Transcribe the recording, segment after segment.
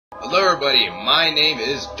Hello everybody, my name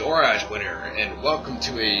is Doraj Winner, and welcome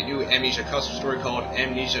to a new Amnesia custom story called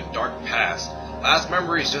Amnesia Dark Past. Last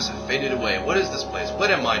memories just have faded away. What is this place?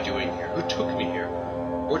 What am I doing here? Who took me here?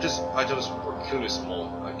 Or just, I just Raccoonus Mole.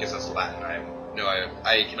 I guess that's Latin.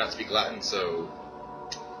 I cannot speak Latin, so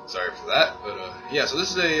sorry for that. But yeah, so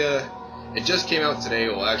this is it just came out today.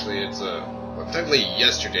 Well, actually, it's well, technically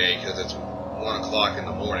yesterday because it's 1 o'clock in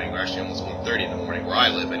the morning, or actually almost 1:30 in the morning where I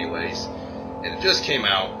live, anyways. And it just came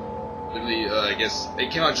out. Literally, I guess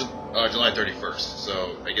it came out July 31st.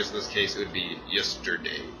 So I guess in this case it would be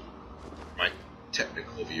yesterday. My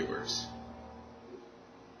technical viewers.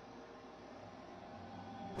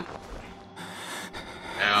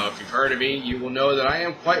 Now, if you've heard of me, you will know that I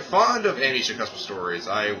am quite fond of Amnesia custom stories.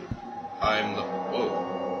 I'm the whoa.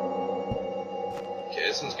 Okay,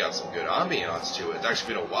 this one's got some good ambiance to it. It's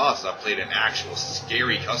actually been a while since I played an actual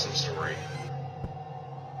scary custom story.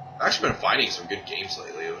 I've actually been finding some good games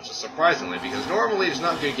lately, which is surprisingly, because normally there's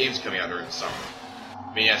not good games coming out during the summer.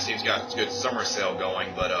 I mean, yeah, Steam's got its good summer sale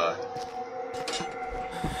going, but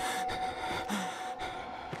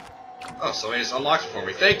oh, somebody just unlocked it for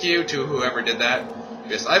me. Thank you to whoever did that.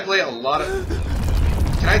 Because I play a lot of...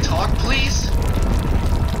 Can I talk, please?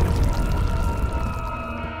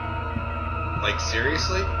 Like,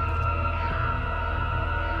 seriously?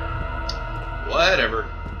 Whatever.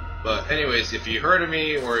 But anyways, if you heard of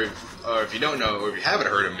me, or if you don't know, or if you haven't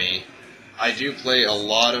heard of me, I do play a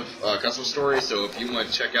lot of custom stories, so if you want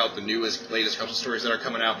to check out the latest custom stories that are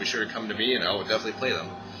coming out, be sure to come to me and I will definitely play them.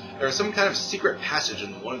 There's some kind of secret passage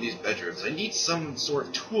in one of these bedrooms. I need some sort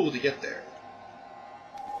of tool to get there.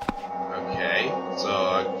 Okay, so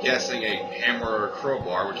I'm guessing a hammer or a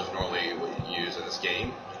crowbar, which is normally what you use in this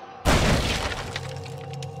game.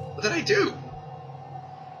 What did I do?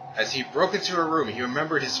 As he broke into her room, he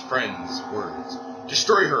remembered his friend's words.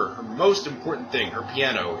 Destroy her most important thing, her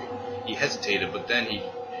piano. He hesitated, but then he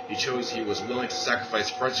chose he was willing to sacrifice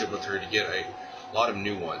friendship with her to get a lot of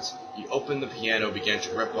new ones. He opened the piano, began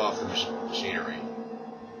to rip off the machinery.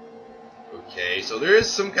 Okay, so there is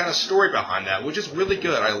some kind of story behind that, which is really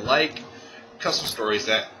good. I like custom stories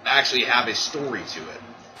that actually have a story to it,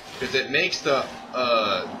 because it makes the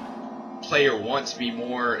player want to be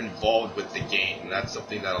more involved with the game. That's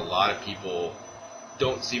something that a lot of people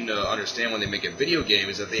don't seem to understand when they make a video game,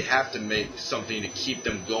 is that they have to make something to keep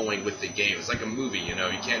them going with the game. It's like a movie, you know.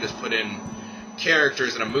 You can't just put in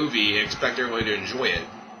characters in a movie and expect everybody to enjoy it.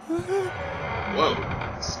 Whoa.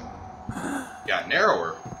 It's got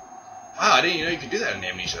narrower. Wow, I didn't even know you could do that in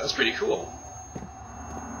Amnesia. That's pretty cool.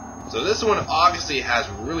 So this one obviously has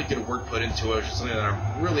really good work put into it, which is something that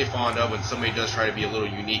I'm really fond of when somebody does try to be a little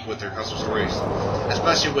unique with their custom stories.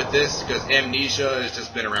 Especially with this, because Amnesia has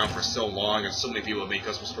just been around for so long and so many people have made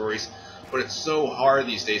custom stories. But it's so hard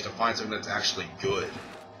these days to find something that's actually good.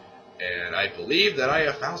 And I believe that I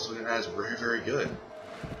have found something that is very, very good.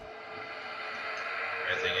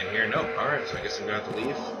 Anything in here? Nope. Alright, so I guess I'm going to have to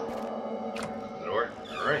leave. The door?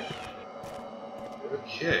 Alright.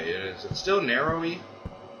 Okay, is it still narrowy?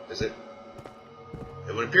 Is it?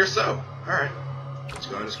 It would appear so. Alright. Let's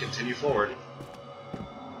go and just continue forward.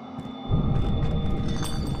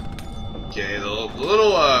 Okay, the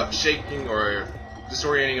little shaking or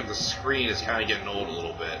disorienting of the screen is kind of getting old a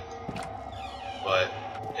little bit. But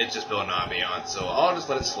it's just building ambiance, so I'll just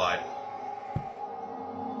let it slide.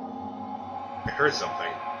 I heard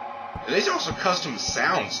something. And these are also custom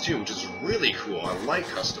sounds too, which is really cool. I like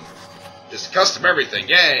custom. Just custom everything,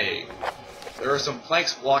 yay! There are some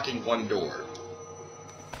planks blocking one door.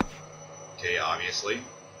 Okay, obviously.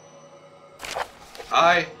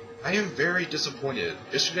 I am very disappointed.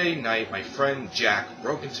 Yesterday night, my friend Jack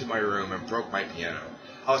broke into my room and broke my piano.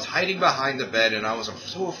 I was hiding behind the bed and I was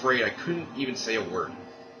so afraid I couldn't even say a word.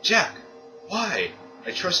 Jack, why?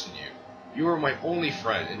 I trusted you. You were my only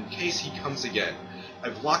friend. In case he comes again,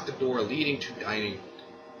 I've locked the door leading to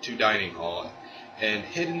dining hall and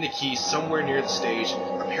hidden the key somewhere near the stage.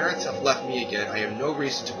 My parents have left me again. I have no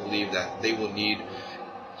reason to believe that they will need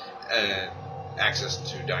access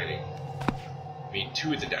to the dining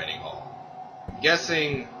hall. I'm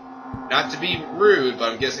guessing, not to be rude,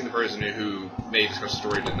 but I'm guessing the person who made this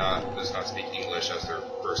story does not speak English as their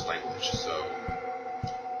first language. So,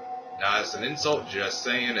 not as an insult, just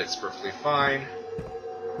saying it's perfectly fine.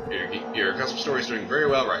 Your custom story is doing very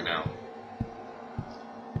well right now.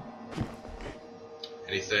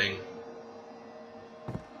 Anything?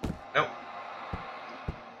 Nope.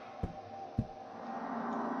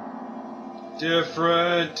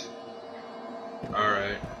 Different.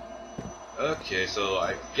 Alright. Okay, so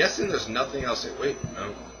I'm guessing there's nothing else here. Wait,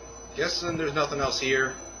 no. Guessing there's nothing else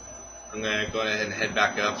here. I'm gonna go ahead and head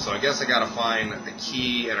back up. So I guess I gotta find a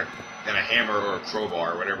key and a hammer or a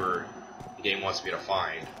crowbar, whatever the game wants me to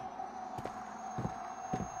find.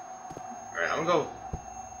 Alright, I'm gonna go.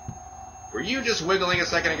 Were you just wiggling a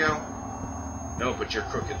second ago? No, but you're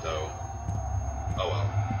crooked though. Oh well.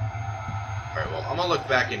 Alright, well, I'm gonna look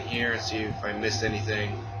back in here and see if I missed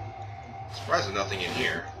anything. I'm surprised there's nothing in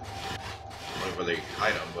here. I don't know where they can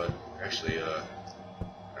hide them, but actually,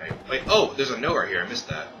 wait, oh, there's a note right here. I missed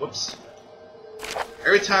that. Whoops.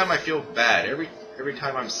 Every time I feel bad, every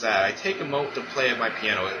time I'm sad, I take a moment to play at my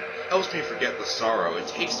piano. It helps me forget the sorrow. It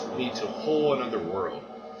takes me to a whole another world.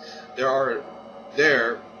 They're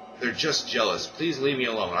just jealous. Please leave me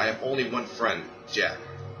alone. I have only one friend, Jack.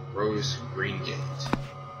 Rose Greengate.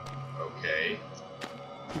 Okay.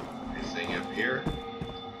 Anything up here?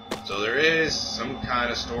 So there is some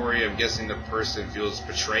kind of story. I'm guessing the person feels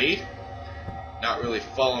betrayed. Not really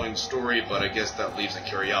following the story, but I guess that leaves a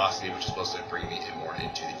curiosity, which is supposed to bring me more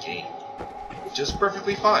into the game. Which is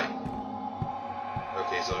perfectly fine.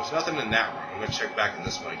 Okay, so there's nothing in that room. I'm going to check back in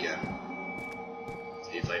this one again.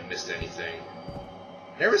 See if I missed anything.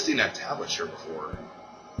 Never seen that tablature before.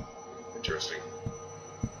 Interesting.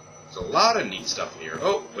 There's a lot of neat stuff in here.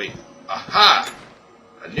 Oh, wait. Aha!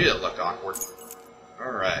 I knew that looked awkward.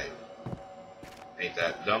 Alright. Ain't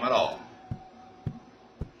that dumb at all.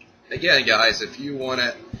 Again, guys, if you want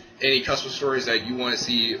any custom stories that you want to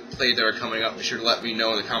see played that are coming up, be sure to let me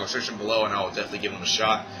know in the comment section below, and I will definitely give them a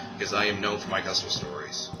shot, because I am known for my custom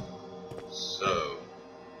stories. So,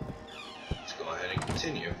 let's go ahead and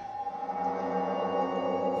continue.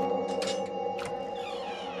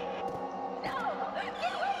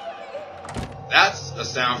 That's a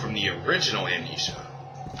sound from the original Amnesia.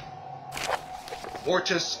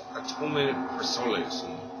 Mortis Atonement Persolis.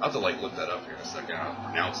 I'll have to look that up here in a second. I'll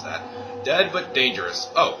pronounce that. Dead but dangerous.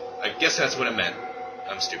 Oh, I guess that's what it meant.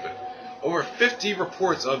 I'm stupid. Over 50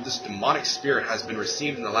 reports of this demonic spirit has been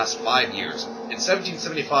received in the last 5 years. In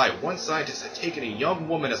 1775, one scientist had taken a young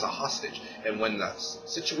woman as a hostage, and when the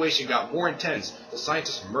situation got more intense, the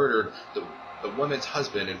scientist murdered the woman's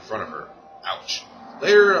husband in front of her. Ouch.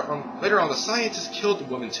 Later on, the scientist killed the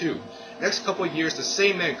woman too. Next couple of years, the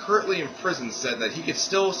same man currently in prison said that he could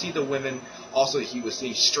still see the women. Also, he was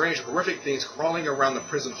seeing strange, horrific things crawling around the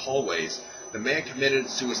prison hallways. The man committed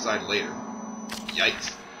suicide later.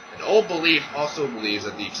 Yikes. An old belief also believes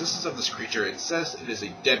that the existence of this creature, it says it is a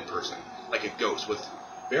dead person, like a ghost, with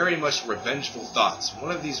very much revengeful thoughts.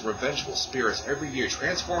 One of these revengeful spirits every year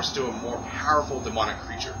transforms into a more powerful demonic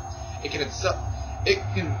creature. It can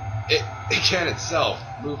itself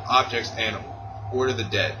move objects and order the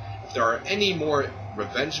dead. If there are any more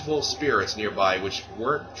revengeful spirits nearby which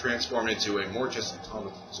weren't transformed into a Mortis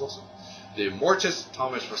Atomic Persolis, the Mortis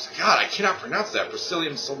Atomic Persolis, God, I cannot pronounce that.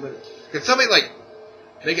 Persilium Solid. Can somebody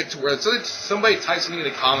make it to where somebody type something in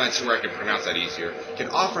the comments where I can pronounce that easier? Can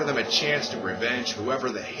offer them a chance to revenge whoever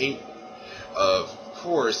they hate. Of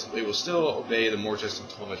course, they will still obey the Mortis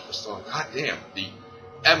Atomic Persolis. God damn, the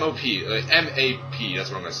MOP, MAP, that's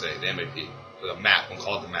what I'm going to say, the MAP, the map, we'll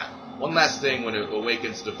call it the map. One last thing, when it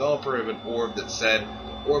awakens, the developer of an orb that said,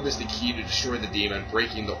 the orb is the key to destroy the demon,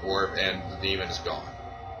 breaking the orb, and the demon is gone.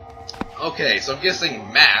 Okay, so I'm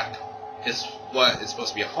guessing map is what is supposed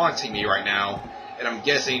to be haunting me right now, and I'm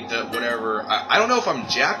guessing that whatever, I don't know if I'm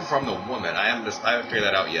Jack or if I'm the woman, I haven't figured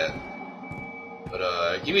that out yet.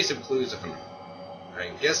 But, give me some clues if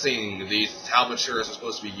I'm guessing these tablatures are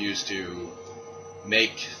supposed to be used to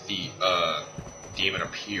make the demon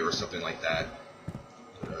appear or something like that.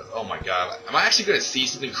 Oh my god, am I actually going to see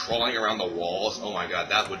something crawling around the walls? Oh my god,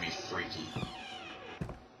 that would be freaky.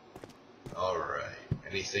 Alright,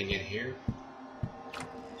 anything in here?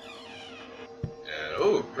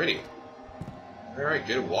 Oh, pretty. Alright,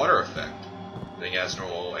 good water effect. I think that's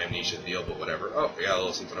normal Amnesia deal, but whatever. Oh, we got a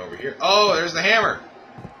little something over here. Oh, there's the hammer!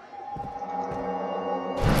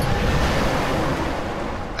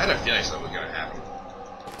 I had a feeling something was going to happen.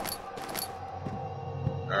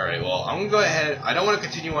 Alright, well, I'm going to go ahead. I don't want to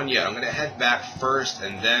continue on yet. I'm going to head back first,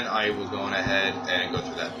 and then I will go on ahead and go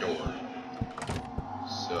through that door.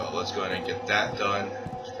 So, let's go ahead and get that done.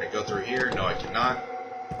 Can I go through here? No, I cannot.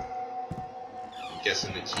 I'm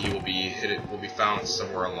guessing the key will be found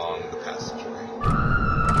somewhere along the passageway.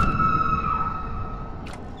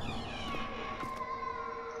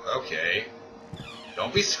 Okay.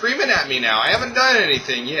 Don't be screaming at me now. I haven't done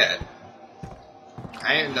anything yet.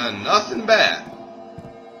 I ain't done nothing bad.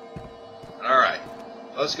 Alright,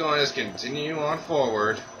 let's go and just continue on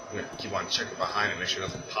forward. I'm going to keep on checking behind and make sure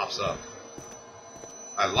nothing pops up.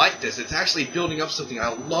 I like this. It's actually building up something.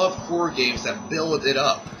 I love horror games that build it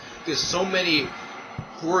up. Because so many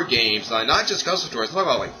horror games, not just custom stories, I'm talking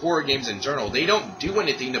about like horror games in general, they don't do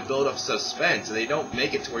anything to build up suspense, and they don't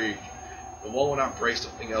make it to where the wall will not break,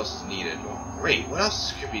 something else is needed. Well, great, what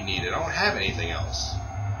else could be needed? I don't have anything else.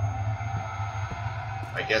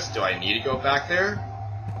 I guess, do I need to go back there?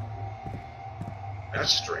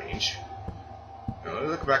 That's strange. No, let me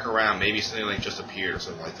look back around, maybe something like just appeared or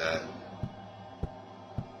something like that.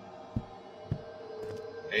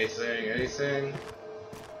 Anything? Anything?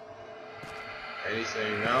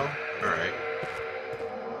 Anything? No? Alright.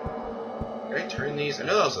 Can I turn these? I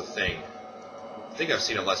know that was a thing. I think I've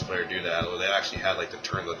seen a Let's Player do that, where they actually had like to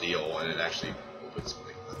turn the deal and it actually opens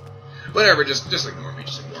something. Whatever, just ignore me,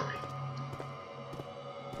 just ignore me.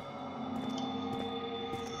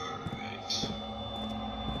 Alright.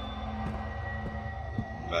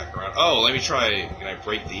 Back around. Oh, let me try. Can I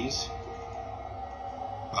break these?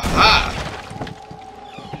 Aha!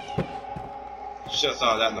 Should have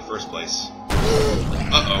thought of that in the first place.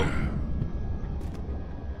 Uh-oh.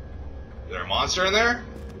 Is there a monster in there?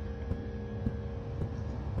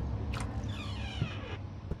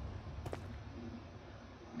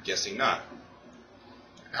 I'm guessing not.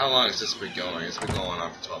 How long has this been going? It's been going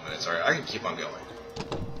on for 12 minutes. Alright, I can keep on going.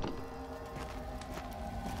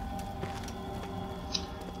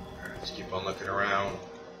 Alright, just keep on looking around.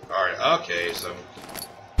 Alright, okay, so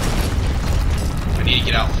I need to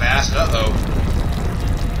get out fast. Uh-oh.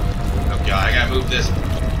 Oh god, I gotta move this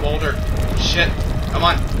boulder. Shit. Come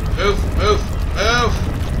on. Move, move, move!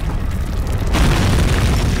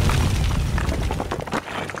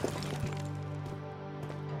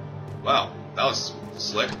 Wow, that was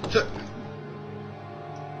slick.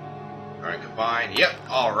 Alright, combine. Yep,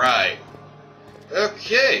 alright.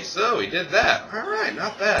 Okay, so we did that. Alright,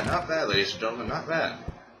 not bad, ladies and gentlemen, not bad.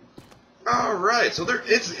 Alright, so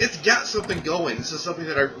it's got something going. This is something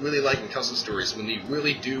that I really like in custom stories, when they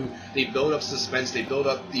really do, they build up suspense, they build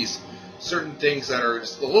up these certain things that are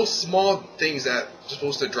just the little small things that are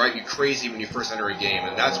supposed to drive you crazy when you first enter a game,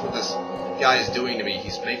 and that's what this guy is doing to me.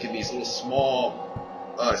 He's making these little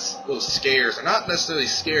small, little scares. They're not necessarily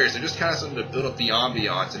scares, they're just kind of something to build up the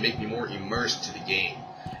ambiance and make me more immersed to the game.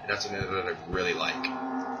 And that's something that I really like.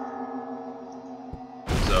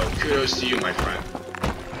 So, kudos to you, my friend.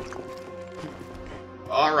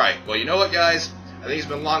 Alright, well, you know what, guys? I think it's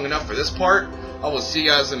been long enough for this part. I will see you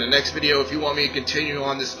guys in the next video. If you want me to continue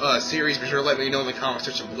on this series, be sure to let me know in the comment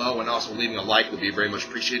section below, and also leaving a like would be very much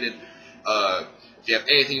appreciated. If you have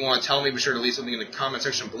anything you want to tell me, be sure to leave something in the comment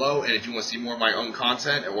section below. And if you want to see more of my own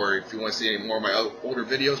content, or if you want to see any more of my older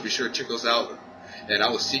videos, be sure to check those out. And I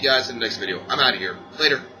will see you guys in the next video. I'm out of here.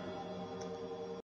 Later.